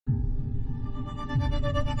You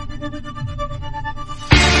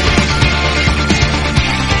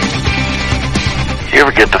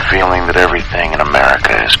ever get the feeling that everything in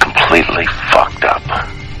America is completely fucked up?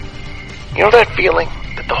 You know that feeling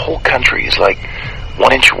that the whole country is like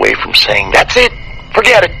 1 inch away from saying, that's it,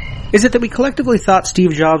 forget it? Is it that we collectively thought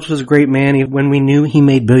Steve Jobs was a great man when we knew he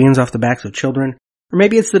made billions off the backs of children? Or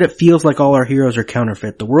maybe it's that it feels like all our heroes are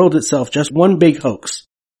counterfeit, the world itself just one big hoax,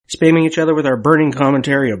 spamming each other with our burning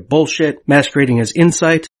commentary of bullshit, masquerading as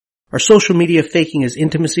insight, our social media faking as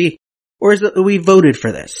intimacy? Or is it that we voted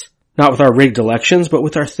for this? Not with our rigged elections, but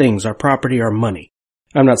with our things, our property, our money.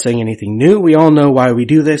 I'm not saying anything new. We all know why we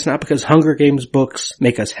do this, not because Hunger Games books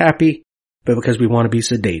make us happy, but because we want to be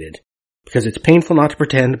sedated. Because it's painful not to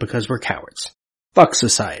pretend, because we're cowards. Fuck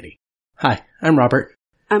society. Hi, I'm Robert.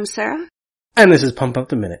 I'm Sarah. And this is Pump Up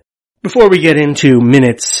the Minute. Before we get into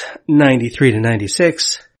minutes 93 to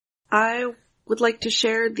 96, I would like to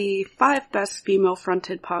share the 5 best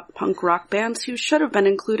female-fronted pop-punk rock bands who should have been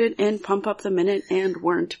included in Pump Up the Minute and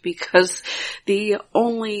weren't, because the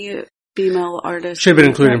only female artist... Should have been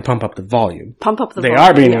included in Pump Up the Volume. Pump Up the They Volume.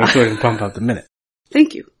 are being included in Pump Up the Minute.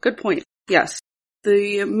 Thank you. Good point. Yes.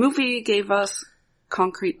 The movie gave us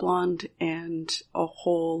Concrete Blonde and a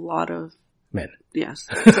whole lot of... Men. Yes.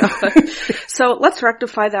 So let's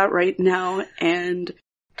rectify that right now and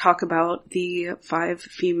talk about the 5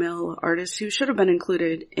 female artists who should have been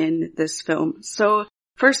included in this film. So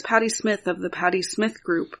first, Patti Smith of the Patti Smith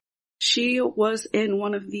Group. She was in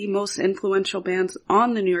one of the most influential bands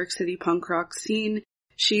on the New York City punk rock scene.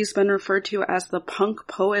 She's been referred to as the Punk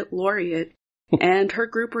Poet Laureate, and her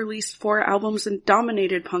group released 4 albums and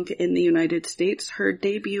dominated punk in the United States. Her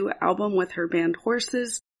debut album with her band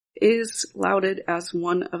Horses is lauded as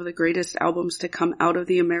one of the greatest albums to come out of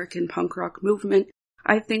the American punk rock movement.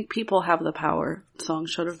 I think People Have the Power song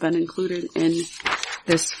should have been included in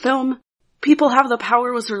this film. People Have the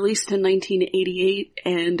Power was released in 1988,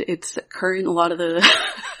 and it's current. A lot of the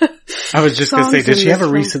I was just going to say, did she have a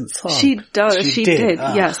recent song? She does. She did.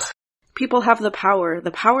 Ah. Yes. People have the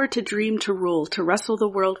power to dream, to rule, to wrestle the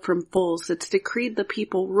world from fools. It's decreed the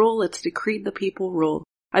people rule. It's decreed the people rule.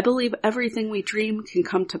 I believe everything we dream can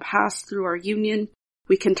come to pass through our union.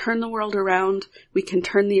 We can turn the world around. We can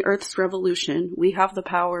turn the Earth's revolution. We have the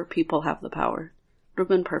power. People have the power. Would have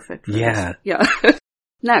been perfect. Yeah. This. Yeah.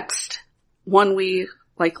 Next, one we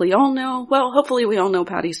likely all know. Well, hopefully we all know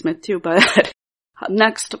Patti Smith too, but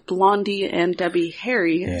next, Blondie and Debbie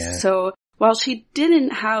Harry. Yeah. So while she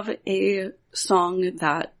didn't have a song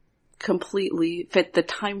that completely fit the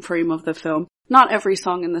time frame of the film, not every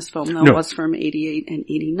song in this film though was from 88 and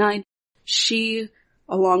 89. She,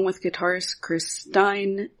 along with guitarist Chris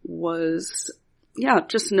Stein, was,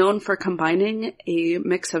 just known for combining a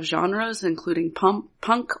mix of genres, including punk,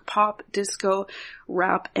 pop, disco,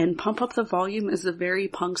 rap, and Pump Up the Volume is a very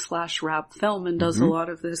punk/rap film and does a lot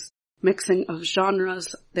of this mixing of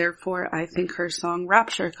genres. Therefore, I think her song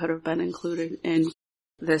Rapture could have been included in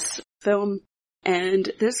this film.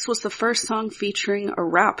 And this was the first song featuring a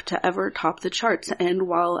rap to ever top the charts. And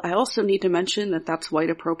while I also need to mention that that's white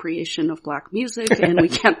appropriation of black music, and we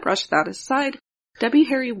can't brush that aside, Debbie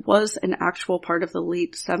Harry was an actual part of the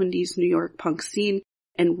late 70s New York punk scene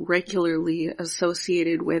and regularly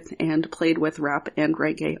associated with and played with rap and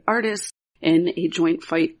reggae artists in a joint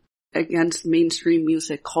fight against mainstream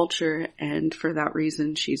music culture. And for that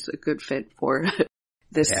reason, she's a good fit for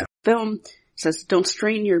this film. Says, don't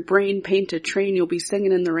strain your brain, paint a train, you'll be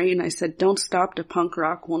singing in the rain. I said, don't stop to punk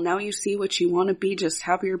rock. Well, now you see what you want to be, just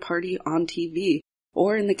have your party on TV.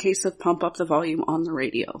 Or in the case of Pump Up the Volume, on the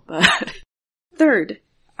radio. But third,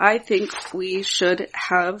 I think we should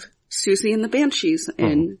have Susie and the Banshees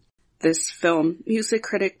in this film. Music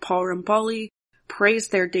critic Paul Rambali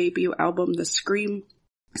praised their debut album, The Scream,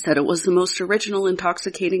 said it was the most original,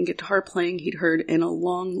 intoxicating guitar playing he'd heard in a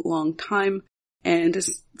long, long time, and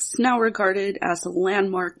is now regarded as a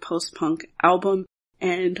landmark post-punk album.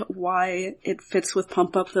 And why it fits with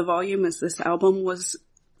Pump Up the Volume is this album was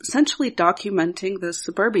essentially documenting the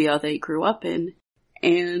suburbia they grew up in.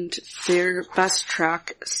 And their best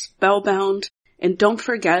track, Spellbound, and don't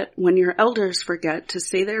forget, when your elders forget to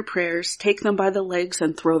say their prayers, take them by the legs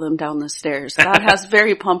and throw them down the stairs. That has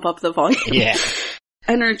very Pump Up the Volume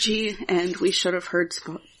energy, and we should have heard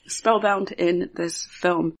Spellbound in this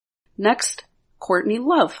film. Next, Courtney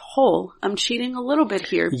Love, Hole. I'm cheating a little bit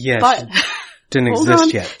here. Yes, but didn't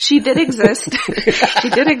exist yet. She did exist. She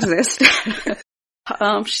did exist.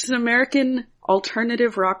 She's an American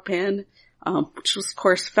alternative rock band, which was, of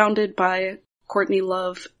course, founded by Courtney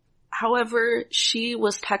Love. However, she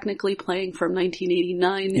was technically playing from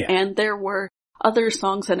 1989, and there were other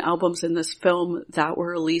songs and albums in this film that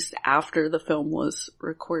were released after the film was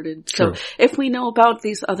recorded. So if we know about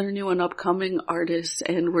these other new and upcoming artists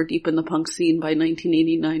and we're deep in the punk scene by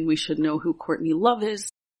 1989, we should know who Courtney Love is.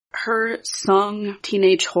 Her song,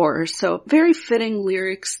 Teenage Horror. So very fitting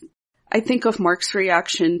lyrics. I think of Mark's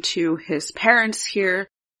reaction to his parents here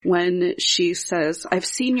when she says, I've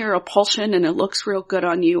seen your repulsion and it looks real good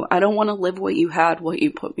on you. I don't want to live what you had, what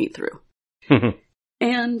you put me through.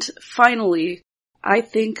 And finally, I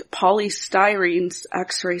think Poly Styrene's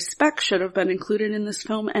X-Ray Spec should have been included in this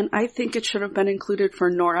film, and I think it should have been included for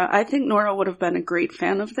Nora. I think Nora would have been a great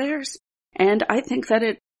fan of theirs, and I think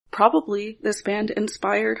that this band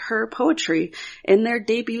inspired her poetry. In their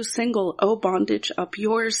debut single, Oh Bondage Up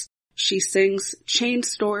Yours, she sings, chain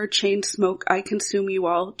store, chain smoke, I consume you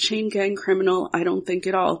all, chain gang criminal, I don't think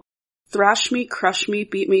at all. Thrash me, crush me,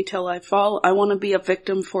 beat me till I fall, I want to be a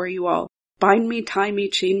victim for you all. Bind me, tie me,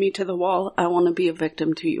 chain me to the wall, I want to be a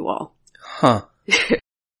victim to you all. Huh.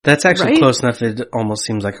 That's actually Right? close enough, it almost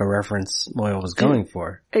seems like a reference Loyal was going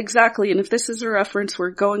for. Exactly, and if this is a reference we're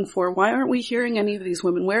going for, why aren't we hearing any of these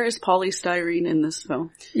women? Where is Poly Styrene in this film?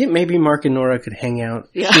 Yeah, maybe Mark and Nora could hang out.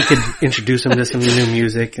 Yeah. She could introduce him to some new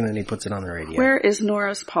music, and then he puts it on the radio. Where is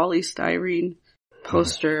Nora's Poly Styrene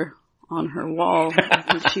poster on her wall? I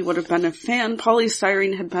think she would have been a fan. Poly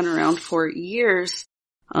Styrene had been around for years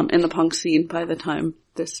in the punk scene by the time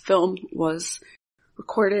this film was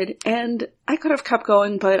recorded, and I could have kept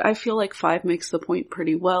going, but I feel like 5 makes the point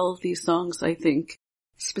pretty well. These songs, I think,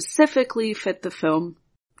 specifically fit the film.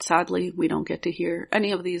 Sadly, we don't get to hear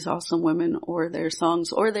any of these awesome women or their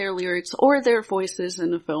songs or their lyrics or their voices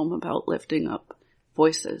in a film about lifting up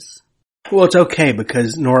voices. Well, it's okay,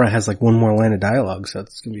 because Nora has like one more line of dialogue, so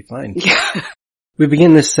it's gonna be fine. Yeah. We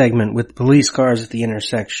begin this segment with police cars at the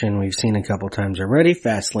intersection. We've seen a couple times already.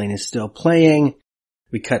 Fastlane is still playing.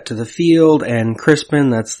 We cut to the field, and Crispin,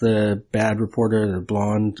 that's the bad reporter, the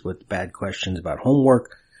blonde with bad questions about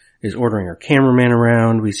homework, is ordering her cameraman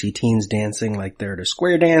around. We see teens dancing like they're at a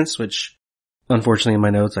square dance, which, unfortunately in my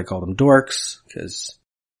notes I called them dorks, because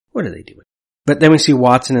what are they doing? But then we see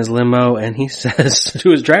Watts in his limo, and he says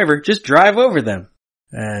to his driver, just drive over them.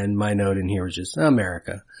 And my note in here was just,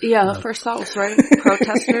 America. Yeah, for South, right?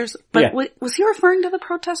 Protesters. But Yeah. was he referring to the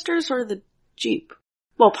protesters or the Jeep?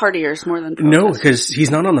 Well, partiers more than protesters. No, because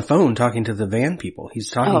he's not on the phone talking to the van people.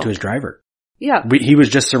 He's talking to his driver. Yeah. He was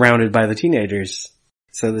just surrounded by the teenagers.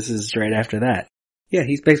 So this is right after that. Yeah,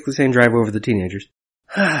 he's basically saying drive over the teenagers.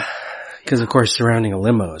 Because, of course, surrounding a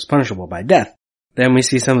limo is punishable by death. Then we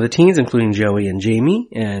see some of the teens, including Joey and Jamie,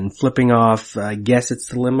 and flipping off, I guess it's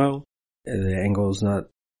the limo. The angle's not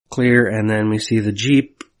clear. And then we see the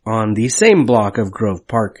Jeep on the same block of Grove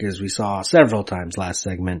Park as we saw several times last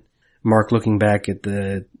segment. Mark looking back at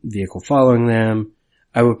the vehicle following them.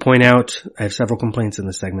 I would point out, I have several complaints in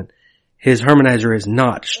this segment. His harmonizer is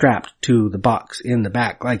not strapped to the box in the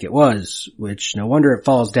back like it was, which no wonder it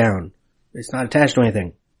falls down. It's not attached to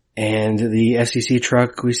anything. And the FCC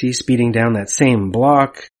truck we see speeding down that same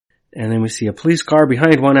block. And then we see a police car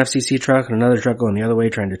behind one FCC truck and another truck going the other way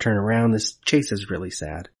trying to turn around. This chase is really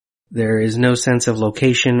sad. There is no sense of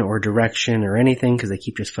location or direction or anything because they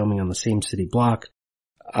keep just filming on the same city block.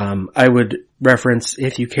 I would reference,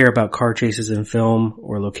 if you care about car chases in film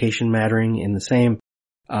or location mattering in the same,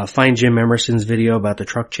 find Jim Emerson's video about the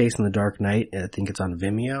truck chase in The Dark Knight. I think it's on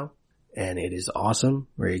Vimeo, and it is awesome,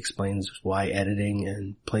 where he explains why editing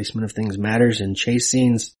and placement of things matters in chase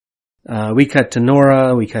scenes. We cut to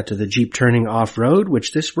Nora, we cut to the Jeep turning off-road,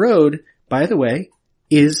 which this road, by the way,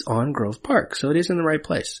 is on Grove Park, so it is in the right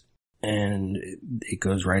place. And it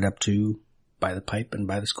goes right up to by the pipe and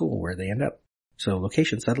by the school where they end up. So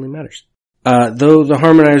location suddenly matters. Though the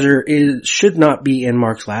harmonizer should not be in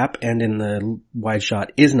Mark's lap, and in the wide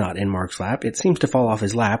shot is not in Mark's lap, it seems to fall off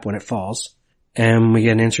his lap when it falls. And we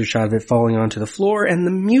get an insert shot of it falling onto the floor, and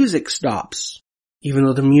the music stops. Even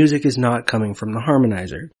though the music is not coming from the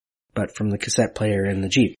harmonizer, but from the cassette player in the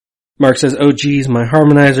Jeep. Mark says, oh geez, my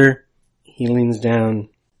harmonizer. He leans down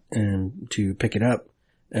to pick it up.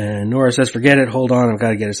 And Nora says, forget it, hold on, I've got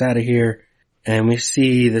to get us out of here. And we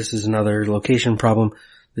see this is another location problem.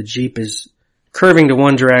 The Jeep is curving to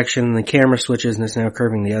one direction, the camera switches, and it's now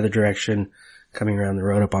curving the other direction, coming around the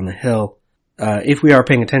road up on the hill. If we are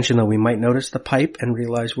paying attention, though, we might notice the pipe and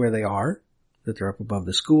realize where they are, that they're up above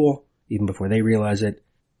the school, even before they realize it.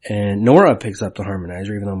 And Nora picks up the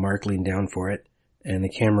harmonizer, even though Mark leaned down for it, and the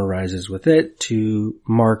camera rises with it to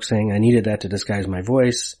Mark saying, I needed that to disguise my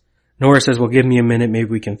voice. Nora says, well, give me a minute,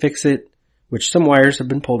 maybe we can fix it. Which some wires have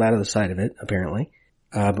been pulled out of the side of it, apparently.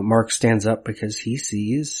 But Mark stands up because he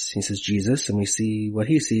says Jesus, and we see what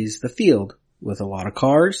he sees, the field, with a lot of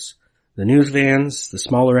cars, the news vans, the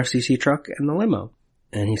smaller FCC truck, and the limo.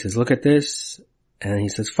 And he says, look at this. And he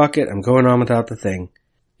says, fuck it, I'm going on without the thing.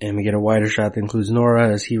 And we get a wider shot that includes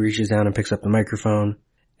Nora as he reaches down and picks up the microphone.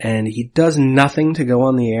 And he does nothing to go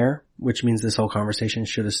on the air, which means this whole conversation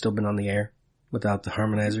should have still been on the air without the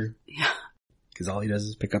harmonizer. Yeah. Because all he does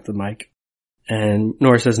is pick up the mic. And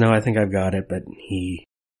Nora says, no, I think I've got it, but he's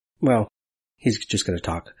just going to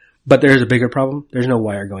talk. But there's a bigger problem. There's no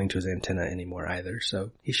wire going to his antenna anymore either,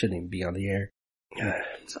 so he shouldn't even be on the air.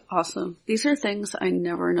 It's awesome. These are things I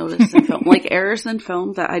never noticed in film. Like errors in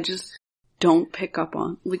film that I just don't pick up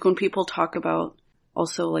on. Like when people talk about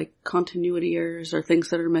also like continuity errors or things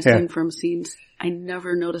that are missing from scenes, I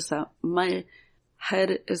never notice that. My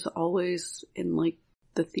head is always in like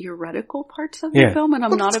the theoretical parts of the film, and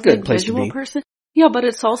I'm not a big visual person. Yeah, but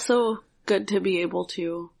it's also good to be able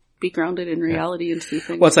to be grounded in reality and see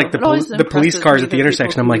things. Well, it's like the police cars at the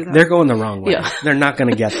intersection. I'm like, they're going the wrong way. Yeah. They're not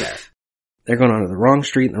going to get there. They're going onto the wrong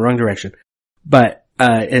street in the wrong direction. But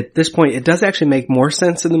at this point, it does actually make more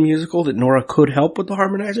sense in the musical that Nora could help with the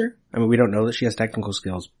harmonizer. I mean, we don't know that she has technical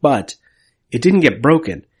skills, but it didn't get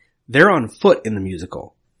broken. They're on foot in the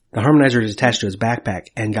musical. The harmonizer is attached to his backpack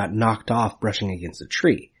and got knocked off brushing against a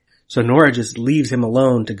tree. So Nora just leaves him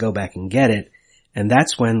alone to go back and get it. And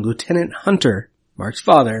that's when Lieutenant Hunter, Mark's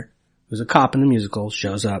father, who's a cop in the musical,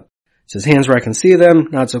 shows up. Says, hands where I can see them.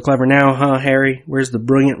 Not so clever now, huh, Harry? Where's the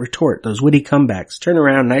brilliant retort? Those witty comebacks. Turn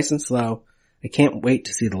around nice and slow. I can't wait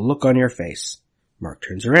to see the look on your face. Mark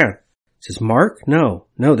turns around. Says, Mark? No,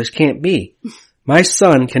 this can't be. My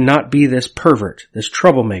son cannot be this pervert, this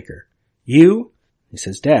troublemaker. You? He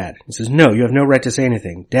says, Dad. He says, no, you have no right to say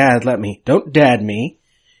anything. Dad, let me. Don't dad me.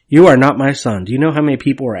 You are not my son. Do you know how many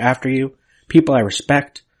people are after you? People I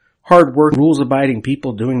respect. Hard work, rules-abiding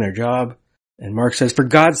people doing their job. And Mark says, for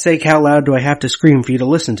God's sake, how loud do I have to scream for you to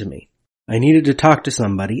listen to me? I needed to talk to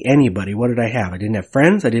somebody, anybody. What did I have? I didn't have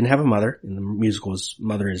friends. I didn't have a mother. In the musical, his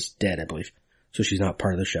mother is dead, I believe. So she's not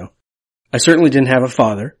part of the show. I certainly didn't have a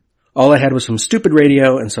father. All I had was some stupid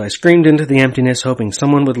radio, and so I screamed into the emptiness, hoping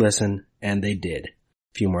someone would listen, and they did.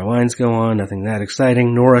 A few more lines go on, nothing that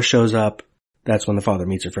exciting. Nora shows up. That's when the father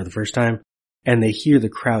meets her for the first time. And they hear the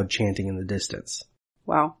crowd chanting in the distance.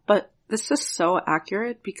 Wow. But this is so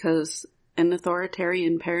accurate because an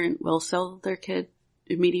authoritarian parent will sell their kid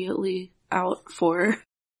immediately out for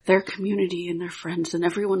their community and their friends and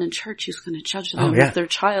everyone in church who's going to judge them if their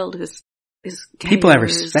child is gay people I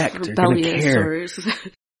respect are going to care. Or is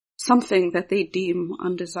something that they deem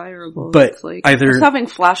undesirable. But it's like either just having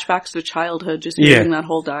flashbacks to childhood, just hearing that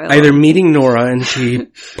whole dialogue. Either meeting Nora and she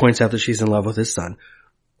points out that she's in love with his son,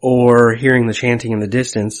 or hearing the chanting in the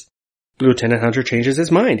distance, Lieutenant Hunter changes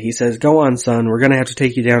his mind. He says, go on, son, we're going to have to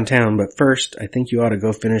take you downtown, but first, I think you ought to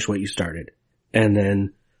go finish what you started. And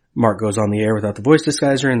then Mark goes on the air without the voice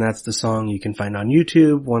disguiser, and that's the song you can find on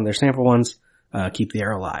YouTube, one of their sample ones, Keep the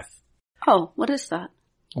Air Alive. Oh, what is that?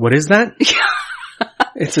 What is that?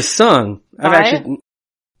 It's a song.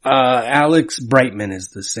 Alex Brightman is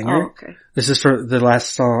the singer. Oh, okay. This is for the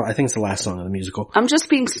last song. I think it's the last song of the musical. I'm just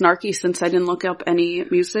being snarky since I didn't look up any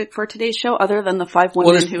music for today's show other than the 5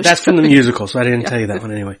 women who. That's from the musical, so I didn't tell you that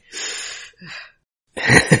one anyway.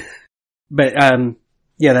 But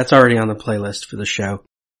that's already on the playlist for the show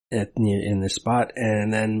in this spot.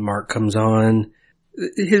 And then Mark comes on.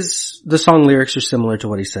 The song lyrics are similar to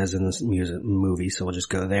what he says in this movie, so we'll just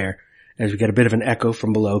go there. As we get a bit of an echo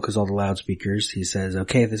from below because all the loudspeakers, he says,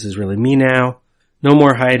 okay, this is really me now. No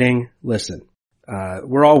more hiding. Listen,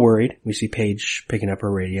 we're all worried. We see Paige picking up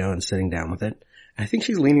her radio and sitting down with it. I think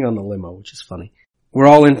she's leaning on the limo, which is funny. We're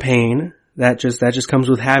all in pain. That just comes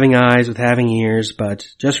with having eyes, with having ears, but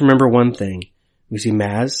just remember one thing. We see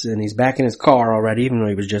Maz, and he's back in his car already, even though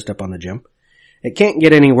he was just up on the gym. It can't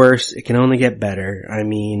get any worse. It can only get better. I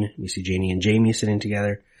mean, we see Janie and Jamie sitting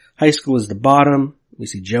together. High school is the bottom. We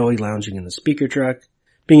see Joey lounging in the speaker truck.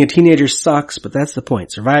 Being a teenager sucks, but that's the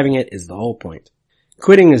point. Surviving it is the whole point.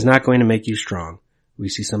 Quitting is not going to make you strong. We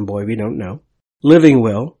see some boy we don't know. Living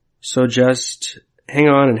will. So just hang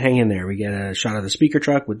on and hang in there. We get a shot of the speaker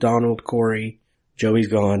truck with Donald, Corey. Joey's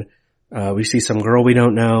gone. We see some girl we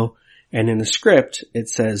don't know. And in the script, it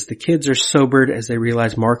says, the kids are sobered as they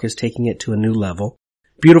realize Mark is taking it to a new level.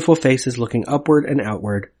 Beautiful faces looking upward and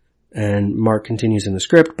outward. And Mark continues in the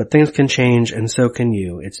script, but things can change, and so can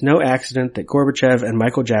you. It's no accident that Gorbachev and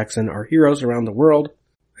Michael Jackson are heroes around the world.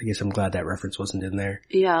 I guess I'm glad that reference wasn't in there.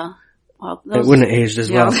 Yeah. Well, it wouldn't have aged as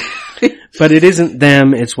well. But it isn't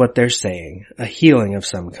them, it's what they're saying. A healing of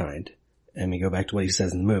some kind. And we go back to what he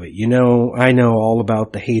says in the movie. I know all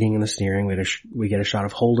about the hating and the sneering. We get a shot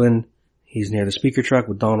of Holden. He's near the speaker truck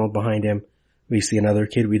with Donald behind him. We see another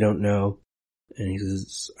kid we don't know. And he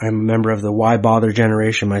says, I'm a member of the why bother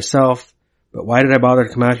generation myself, but why did I bother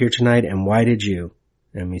to come out here tonight, and why did you?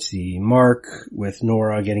 And we see Mark with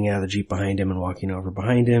Nora getting out of the Jeep behind him and walking over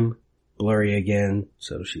behind him. Blurry again,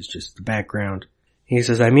 so she's just the background. He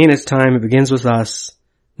says, I mean, it's time. It begins with us.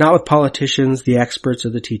 Not with politicians, the experts, or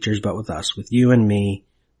the teachers, but with us, with you and me,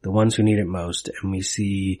 the ones who need it most. And we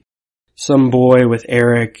see some boy with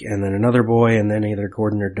Eric, and then another boy, and then either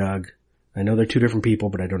Gordon or Doug. I know they're two different people,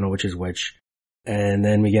 but I don't know which is which. And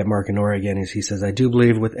then we get Mark and Nora again as he says, I do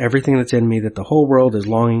believe with everything that's in me that the whole world is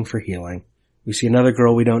longing for healing. We see another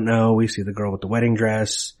girl we don't know. We see the girl with the wedding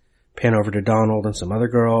dress. Pan over to Donald and some other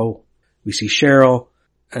girl. We see Cheryl,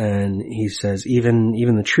 and he says even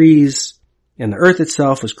the trees and the earth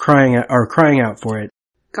itself is crying out for it.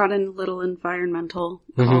 Got a little environmental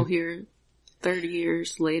call here 30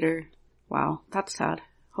 years later. Wow, that's sad.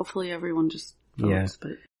 Hopefully everyone just votes,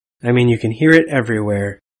 but I mean, you can hear it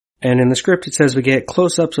everywhere. And in the script it says we get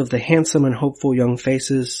close-ups of the handsome and hopeful young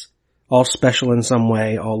faces, all special in some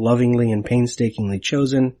way, all lovingly and painstakingly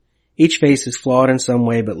chosen. Each face is flawed in some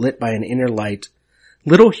way, but lit by an inner light.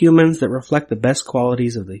 Little humans that reflect the best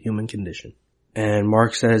qualities of the human condition. And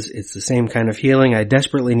Mark says, it's the same kind of healing I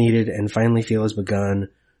desperately needed and finally feel has begun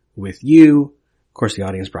with you. Of course, the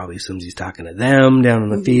audience probably assumes he's talking to them down in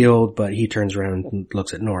the field, but he turns around and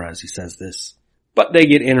looks at Nora as he says this. But they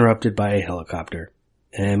get interrupted by a helicopter.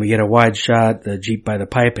 And we get a wide shot, the Jeep by the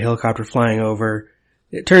pipe, a helicopter flying over.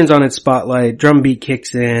 It turns on its spotlight, drum beat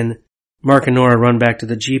kicks in. Mark and Nora run back to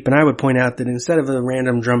the Jeep, and I would point out that instead of a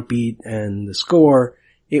random drum beat and the score,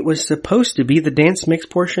 it was supposed to be the dance mix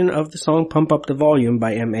portion of the song Pump Up the Volume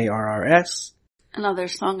by M.A.R.R.S. Another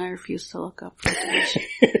song I refuse to look up.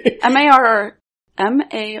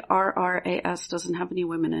 M.A.R.R.A.S. doesn't have any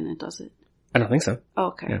women in it, does it? I don't think so. Oh,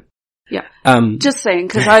 okay. Yeah. Yeah. Just saying,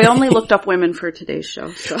 because I only looked up women for today's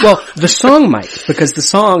show. So. Well, the song might, because the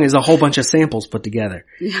song is a whole bunch of samples put together.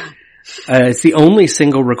 Yeah. It's the only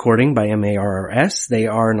single recording by M.A.R.R.S. They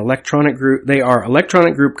are electronic group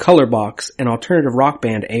Colorbox and alternative rock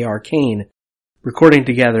band A.R. Kane, recording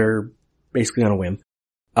together basically on a whim.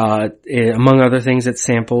 Among other things, it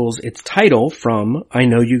samples its title from I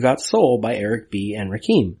Know You Got Soul by Eric B. and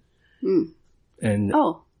Rakim. And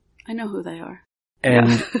I know who they are.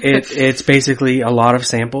 And it's basically a lot of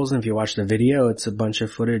samples, and if you watch the video, it's a bunch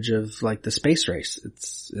of footage of like the space race.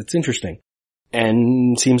 It's interesting.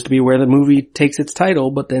 And seems to be where the movie takes its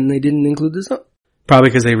title, but then they didn't include the song. Probably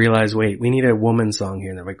because they realized, wait, we need a woman song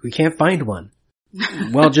here. And they're like, we can't find one.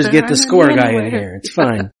 Well, just get the score guy in here. It's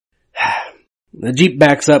fine. The Jeep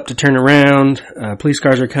backs up to turn around. Police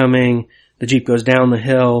cars are coming. The Jeep goes down the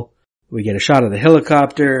hill. We get a shot of the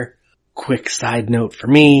helicopter. Quick side note for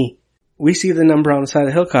me. We see the number on the side of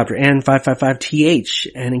the helicopter,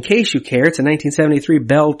 N555TH. And in case you care, it's a 1973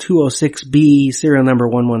 Bell 206B, serial number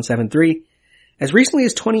 1173. As recently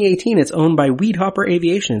as 2018, it's owned by Weedhopper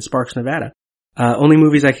Aviation in Sparks, Nevada. Only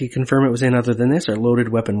movies I could confirm it was in other than this are Loaded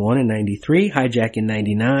Weapon 1 in 93, Hijack in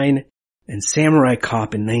 99, and Samurai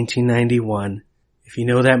Cop in 1991. If you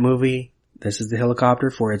know that movie, this is the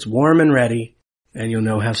helicopter for It's Warm and Ready, and you'll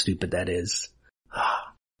know how stupid that is.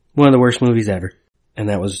 One of the worst movies ever. And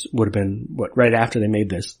that would have been, right after they made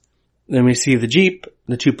this. Then we see the Jeep,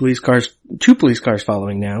 the two police cars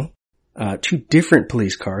following now. Two different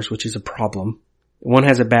police cars, which is a problem. One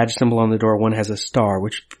has a badge symbol on the door, one has a star,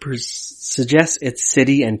 which suggests it's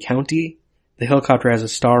city and county. The helicopter has a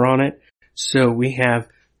star on it. So we have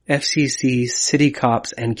FCC, city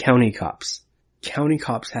cops, and county cops. County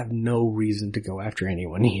cops have no reason to go after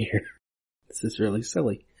anyone here. This is really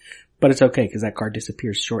silly. But it's okay, because that car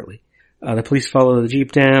disappears shortly. The police follow the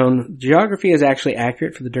Jeep down. Geography is actually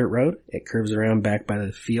accurate for the dirt road. It curves around back by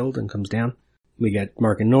the field and comes down. We get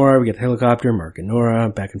Mark and Nora, we get the helicopter, Mark and Nora,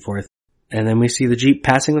 back and forth. And then we see the Jeep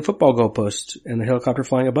passing the football goalpost and the helicopter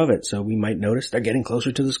flying above it, so we might notice they're getting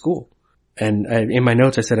closer to the school. And in my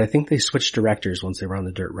notes I said I think they switched directors once they were on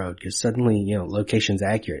the dirt road, because suddenly, location's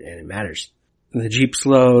accurate and it matters. The Jeep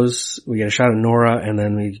slows, we get a shot of Nora, and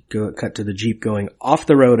then we cut to the Jeep going off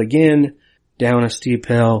the road again, down a steep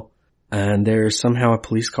hill. And there's somehow a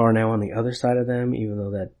police car now on the other side of them, even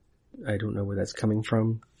though that, I don't know where that's coming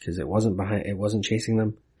from, because it wasn't chasing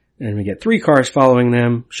them. And we get 3 cars following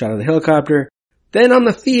them, shot of the helicopter. Then on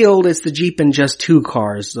the field, it's the Jeep and just 2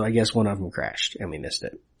 cars, so I guess one of them crashed, and we missed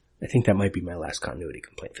it. I think that might be my last continuity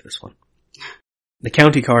complaint for this one. The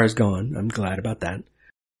county car is gone. I'm glad about that.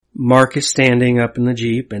 Mark is standing up in the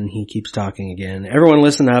Jeep, and he keeps talking again. Everyone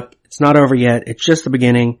listen up. It's not over yet. It's just the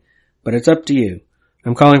beginning, but it's up to you.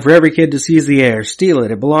 I'm calling for every kid to seize the air. Steal it.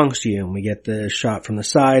 It belongs to you. And we get the shot from the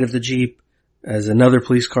side of the Jeep. as another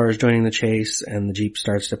police car is joining the chase and the Jeep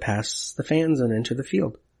starts to pass the fans and enter the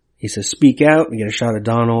field. He says, speak out. We get a shot of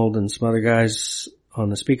Donald and some other guys on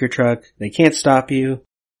the speaker truck. They can't stop you.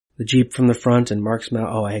 The Jeep from the front and Mark's mouth.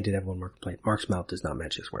 Oh, I did have one more complaint. Mark's mouth does not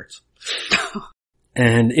match his words.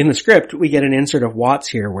 And in the script, we get an insert of Watts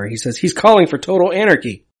here where he says he's calling for total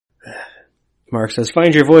anarchy. Mark says,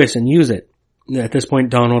 find your voice and use it. At this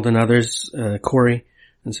point, Donald and others, Corey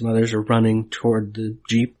and some others are running toward the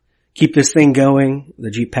Jeep. Keep this thing going.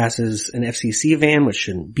 The Jeep passes an FCC van, which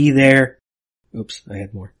shouldn't be there. Oops, I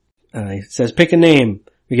had more. He says, pick a name.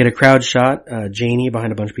 We get a crowd shot, Janie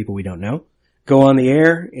behind a bunch of people we don't know. Go on the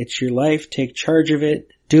air. It's your life. Take charge of it.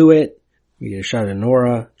 Do it. We get a shot of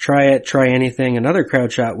Nora. Try it. Try anything. Another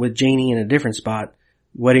crowd shot with Janie in a different spot.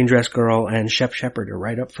 Wedding dress girl and Shep Shepherd are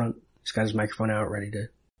right up front. He's got his microphone out ready to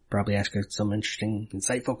probably ask us some interesting,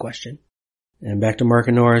 insightful question. And back to Mark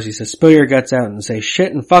and Nora's. He says, spill your guts out and say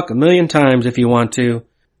shit and fuck 1,000,000 times if you want to.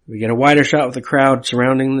 We get a wider shot with the crowd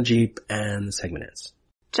surrounding the Jeep and the segment ends.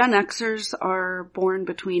 Gen Xers are born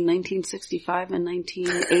between 1965 and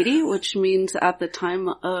 1980, which means at the time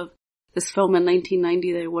of this film in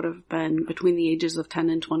 1990, they would have been between the ages of 10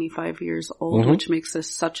 and 25 years old, which makes this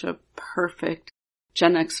such a perfect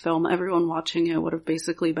Gen X film. Everyone watching it would have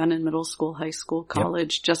basically been in middle school, high school,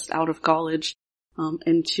 college, just out of college,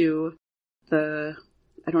 into the,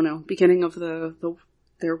 beginning of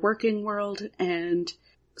their working world. And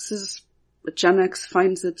this is Gen X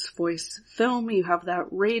finds its voice film. You have that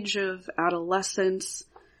rage of adolescence.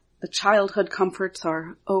 The childhood comforts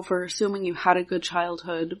are over, assuming you had a good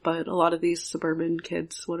childhood, but a lot of these suburban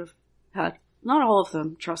kids would have had, not all of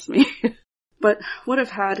them, trust me, but would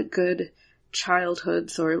have had good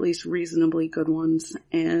childhoods, or at least reasonably good ones,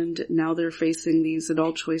 and now they're facing these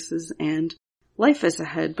adult choices and life is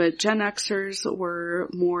ahead. But Gen Xers were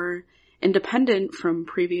more independent from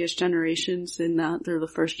previous generations in that they're the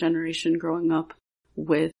first generation growing up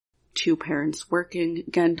with two parents working.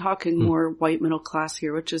 Again, talking more white middle class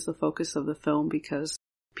here, which is the focus of the film, because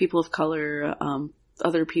people of color,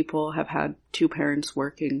 other people have had two parents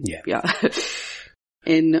working. Yeah.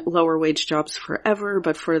 In lower wage jobs forever,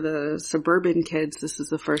 but for the suburban kids, this is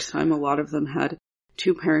the first time a lot of them had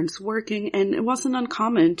two parents working, and it wasn't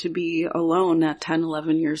uncommon to be alone at 10,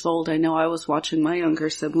 11 years old. I know I was watching my younger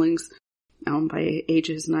siblings by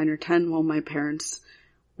ages 9 or 10 while my parents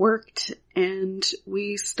worked, and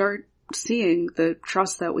we start seeing the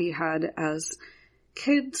trust that we had as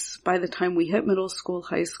kids. By the time we hit middle school,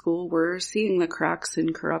 high school, we're seeing the cracks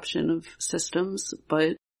and corruption of systems,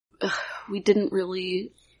 but we didn't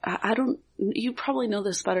really, you probably know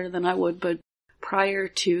this better than I would, but prior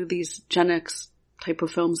to these Gen X type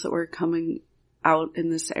of films that were coming out in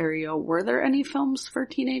this area, were there any films for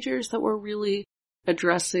teenagers that were really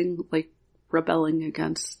addressing, like, rebelling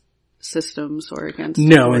against systems or against...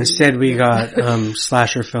 No, instead we got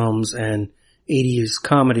slasher films and 80s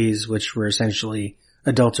comedies, which were essentially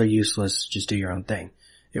adults are useless, just do your own thing.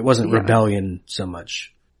 It wasn't rebellion so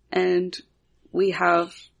much. And we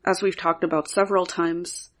have, as we've talked about several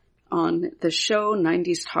times on the show,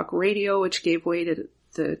 90s talk radio, which gave way to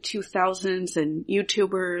the 2000s and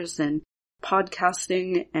YouTubers and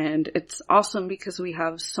podcasting, and it's awesome because we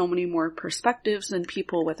have so many more perspectives and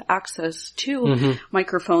people with access to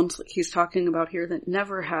microphones like he's talking about here that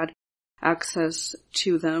never had access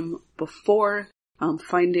to them before.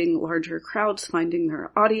 Finding larger crowds, finding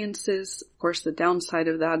their audiences. Of course, the downside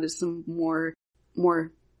of that is some more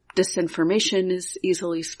disinformation is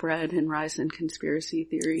easily spread and rise in conspiracy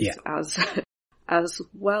theories as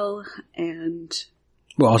well. And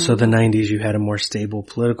well, also the 90s, you had a more stable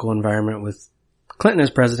political environment with Clinton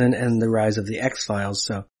as president and the rise of the X-Files.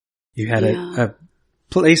 So you had a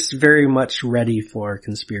place very much ready for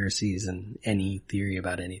conspiracies and any theory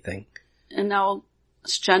about anything. And now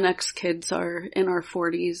Gen X kids are in our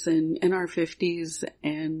 40s and in our 50s,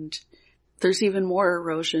 and there's even more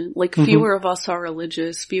erosion. Like, fewer of us are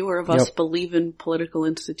religious, fewer of us believe in political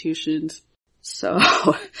institutions. So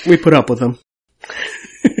we put up with them.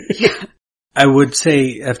 I would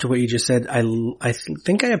say, after what you just said, I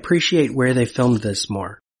think I appreciate where they filmed this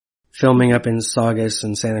more. Filming up in Saugus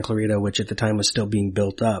and Santa Clarita, which at the time was still being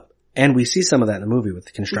built up. And we see some of that in the movie with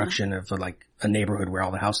the construction of, like, a neighborhood where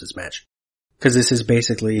all the houses match. Because this is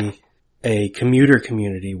basically a commuter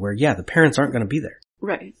community where, the parents aren't going to be there.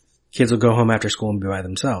 Right. Kids will go home after school and be by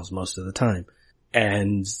themselves most of the time.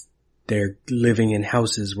 And they're living in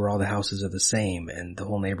houses where all the houses are the same, and the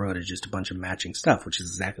whole neighborhood is just a bunch of matching stuff, which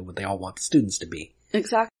is exactly what they all want the students to be.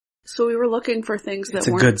 Exactly. So we were looking for things that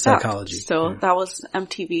weren't good psychology. So that was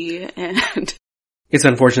MTV, and it's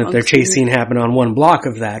unfortunate their chase scene happened on one block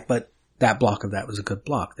of that, but that block of that was a good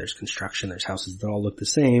block. There's construction, there's houses that all look the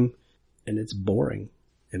same, and it's boring.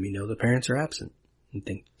 And we know the parents are absent and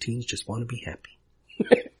think teens just want to be happy.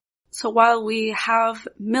 So while we have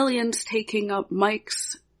millions taking up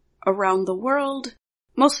mics around the world,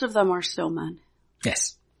 most of them are still men.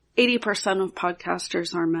 Yes. 80% of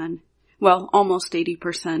podcasters are men. Well, almost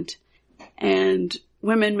 80%. And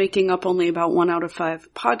women making up only about 1 out of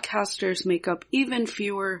 5 podcasters make up even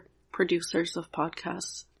fewer producers of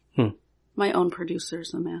podcasts. My own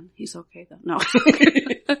producer's a man. He's okay though. No.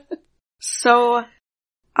 So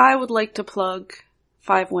I would like to plug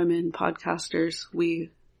 5 women podcasters we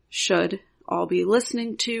should all be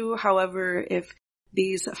listening to. However, if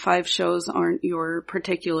these 5 shows aren't your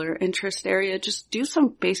particular interest area, just do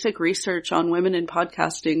some basic research on women in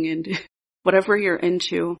podcasting and whatever you're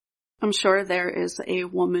into. I'm sure there is a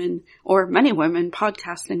woman or many women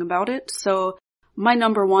podcasting about it. So my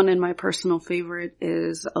number 1 and my personal favorite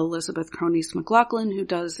is Elizabeth Cronise McLaughlin, who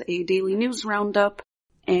does a daily news roundup.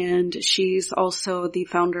 And she's also the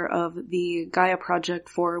founder of the Gaia Project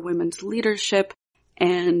for Women's Leadership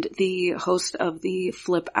and the host of the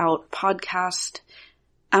Flip Out podcast.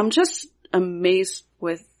 I'm just amazed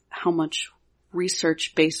with how much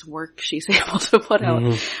research-based work she's able to put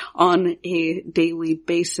out on a daily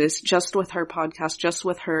basis, just with her podcast, just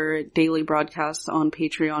with her daily broadcasts on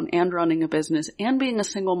Patreon, and running a business, and being a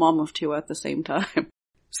single mom of 2 at the same time.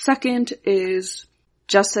 Second is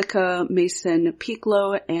Jessica Mason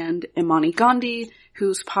Piccolo and Imani Gandhi,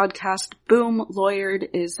 whose podcast Boom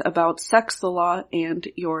Lawyered is about sex, the law, and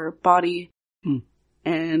your body.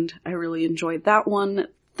 And I really enjoyed that one.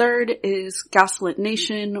 Third is Gaslit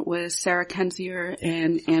Nation with Sarah Kendzior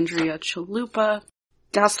and Andrea Chalupa.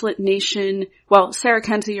 Gaslit Nation, well, Sarah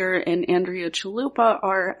Kendzior and Andrea Chalupa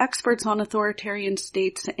are experts on authoritarian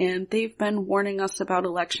states, and they've been warning us about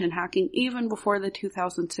election hacking even before the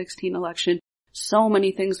 2016 election. So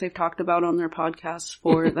many things they've talked about on their podcasts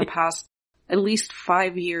for the past at least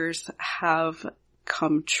 5 years have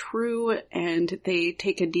come true, and they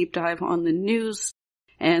take a deep dive on the news,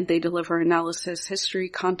 and they deliver analysis, history,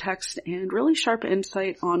 context, and really sharp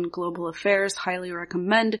insight on global affairs. Highly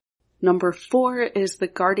recommend. Number 4 is The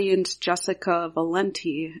Guardian's Jessica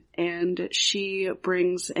Valenti, and she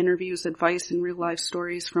brings interviews, advice, and real-life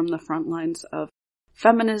stories from the front lines of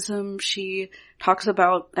feminism. She talks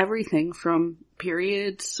about everything from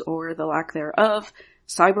periods or the lack thereof,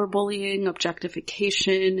 cyberbullying,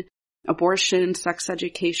 objectification, abortion, sex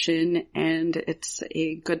education, and it's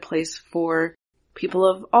a good place for people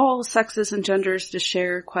of all sexes and genders to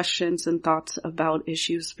share questions and thoughts about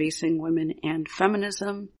issues facing women and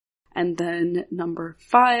feminism. And then number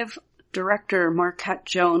 5, director Marquette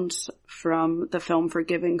Jones from the film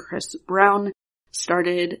Forgiving Chris Brown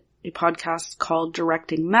started a podcast called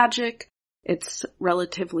Directing Magic. It's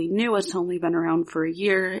relatively new. It's only been around for a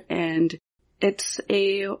year, and it's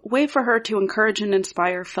a way for her to encourage and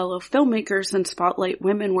inspire fellow filmmakers and spotlight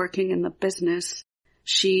women working in the business.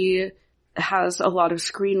 She has a lot of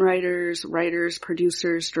screenwriters, writers,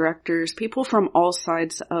 producers, directors, people from all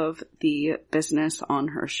sides of the business on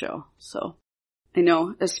her show. So I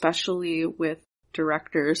know, especially with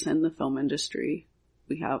directors in the film industry,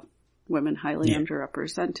 we have women highly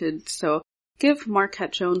underrepresented. So give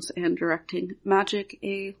Marquette Jones and Directing Magic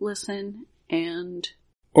a listen. And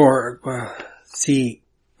or see,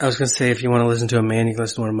 I was going to say if you want to listen to a man, you can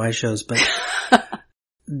listen to one of my shows, but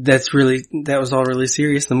that was all really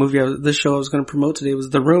serious. The show I was going to promote today was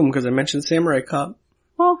The Room, because I mentioned Samurai Cop.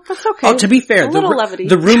 Well, that's okay. Oh, to be fair,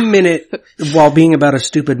 the Room Minute, while being about a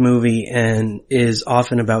stupid movie, and is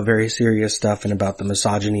often about very serious stuff and about the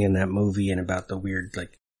misogyny in that movie and about the weird,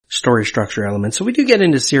 like, story structure elements. So we do get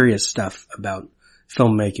into serious stuff about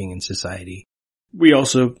filmmaking and society. We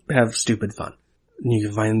also have stupid fun. You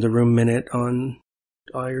can find The Room Minute on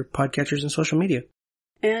all your podcatchers and social media.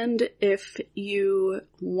 And if you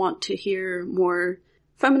want to hear more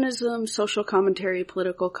feminism, social commentary,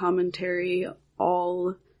 political commentary,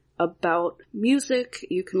 all about music,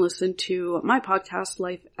 you can listen to my podcast,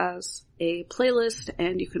 Life as a Playlist,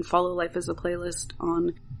 and you can follow Life as a Playlist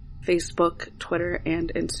on Facebook, Twitter,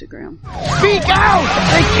 and Instagram. Speak out!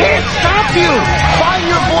 They can't stop you! Find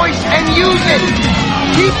your voice and use it!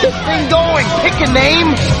 Keep this thing going! Pick a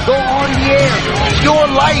name, go on the air. It's your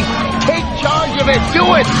life. Take charge of it. Do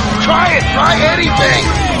it. Try it. Try anything.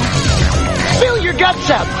 Spill your guts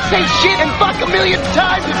out. Say shit and fuck a million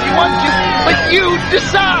times if you want to, but you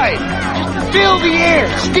decide. Just fill the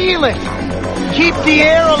air. Steal it. Keep the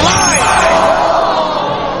air alive.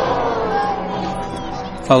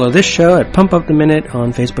 Follow this show at Pump Up the Minute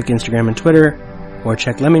on Facebook, Instagram, and Twitter, or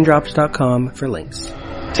check lemmingdrops.com for links.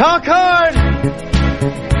 Talk hard!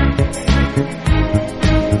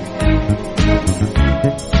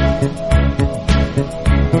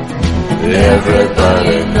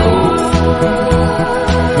 Everybody knows.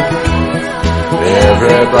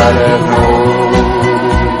 Everybody knows.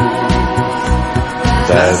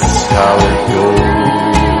 That's how it goes.